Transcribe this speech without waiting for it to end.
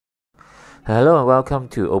Hello and welcome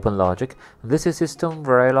to Open Logic. This is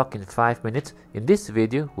SystemVerilog in 5 minutes. In this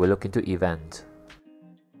video, we'll look into event.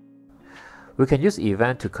 We can use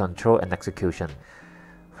event to control an execution.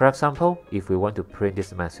 For example, if we want to print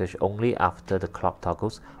this message only after the clock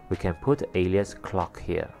toggles, we can put alias clock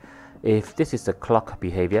here. If this is the clock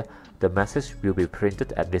behavior, the message will be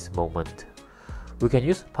printed at this moment. We can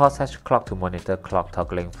use pause#clock to monitor clock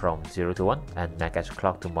toggling from 0 to 1 and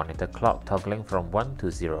neg#clock to monitor clock toggling from 1 to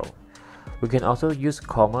 0. We can also use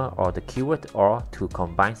comma or the keyword OR to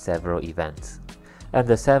combine several events. And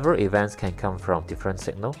the several events can come from different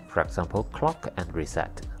signals, for example clock and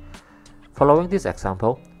reset. Following this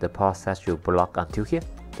example, the pause# will block until here,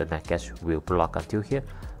 the neg# will block until here,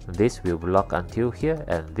 this will block until here,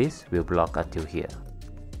 and this will block until here.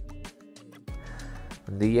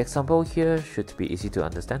 The example here should be easy to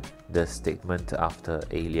understand. The statement after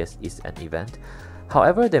alias is an event.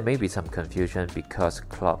 However, there may be some confusion because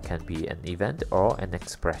clock can be an event or an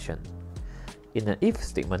expression. In an if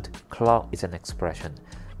statement, clock is an expression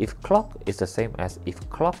if clock is the same as if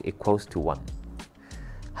clock equals to 1.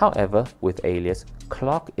 However, with alias,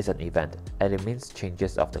 clock is an event and it means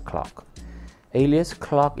changes of the clock. Alias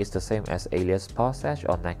clock is the same as alias pause#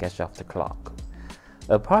 or neg# of the clock.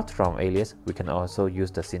 Apart from alias, we can also use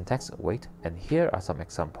the syntax wait, and here are some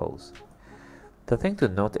examples. The thing to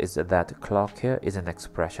note is that clock here is an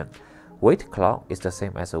expression. Wait clock is the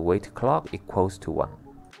same as a wait clock equals to 1.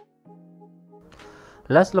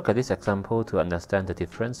 Let's look at this example to understand the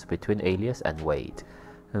difference between alias and wait.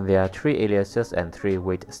 There are 3 aliases and 3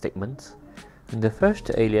 wait statements. The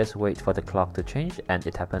first alias waits for the clock to change and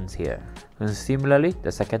it happens here. Similarly,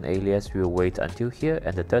 the second alias will wait until here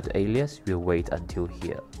and the third alias will wait until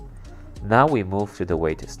here. Now we move to the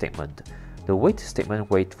wait statement. The wait statement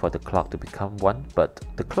waits for the clock to become 1, but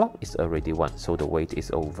the clock is already 1, so the wait is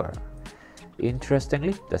over.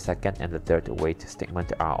 Interestingly, the second and the third wait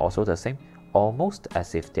statement are also the same, almost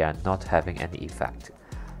as if they are not having any effect.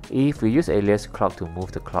 If we use alias clock to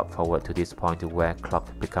move the clock forward to this point where clock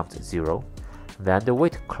becomes 0, then the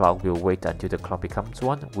wait clock will wait until the clock becomes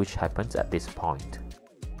 1, which happens at this point.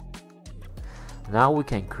 Now we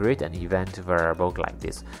can create an event variable like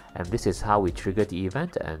this, and this is how we trigger the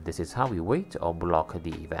event, and this is how we wait or block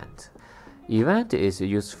the event. Event is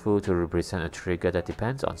useful to represent a trigger that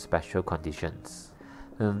depends on special conditions.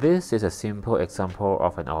 And this is a simple example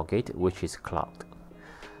of an OR gate which is clocked.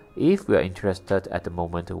 If we are interested at the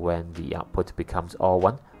moment when the output becomes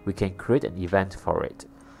OR1, we can create an event for it.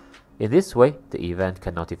 In this way, the event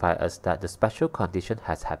can notify us that the special condition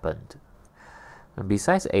has happened. And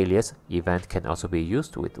besides alias, event can also be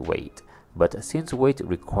used with wait, but since wait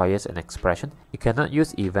requires an expression, you cannot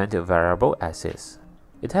use event variable as is.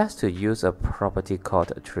 It has to use a property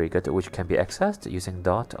called triggered, which can be accessed using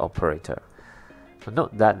dot operator.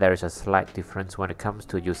 Note that there is a slight difference when it comes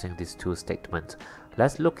to using these two statements.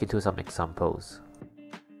 Let's look into some examples.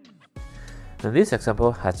 And this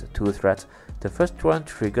example has 2 threads. The first one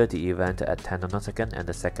triggers the event at 10 nanoseconds and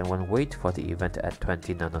the second one waits for the event at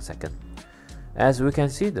 20 nanoseconds. As we can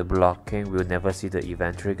see, the blocking will never see the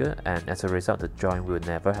event trigger, and as a result the join will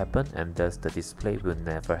never happen, and thus the display will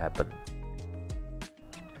never happen.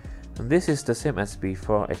 And this is the same as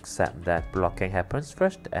before, except that blocking happens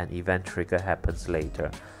first and event trigger happens later.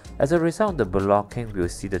 As a result, the blocking will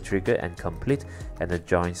see the trigger and complete, and the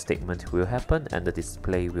join statement will happen and the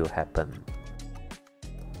display will happen.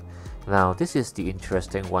 Now this is the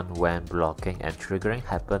interesting one when blocking and triggering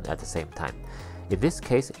happen at the same time. In this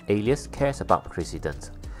case, alias cares about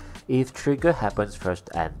precedence. If trigger happens first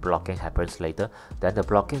and blocking happens later, then the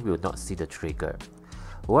blocking will not see the trigger.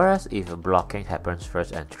 Whereas if blocking happens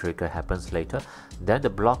first and trigger happens later, then the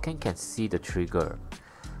blocking can see the trigger.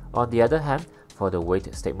 On the other hand, for the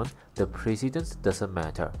wait statement, the precedence doesn't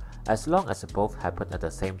matter. As long as both happen at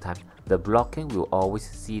the same time, the blocking will always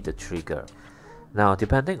see the trigger. Now,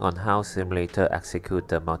 depending on how simulator execute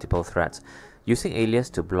the multiple threads, using alias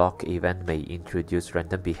to block event may introduce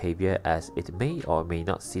random behavior, as it may or may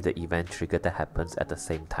not see the event trigger that happens at the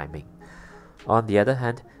same timing. On the other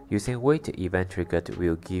hand, using wait event triggered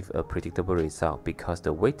will give a predictable result because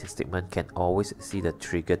the wait statement can always see the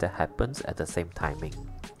trigger that happens at the same timing.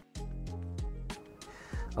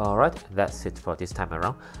 Alright, that's it for this time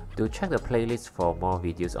around. Do check the playlist for more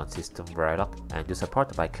videos on SystemVerilog, and do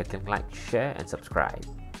support by clicking like, share and subscribe.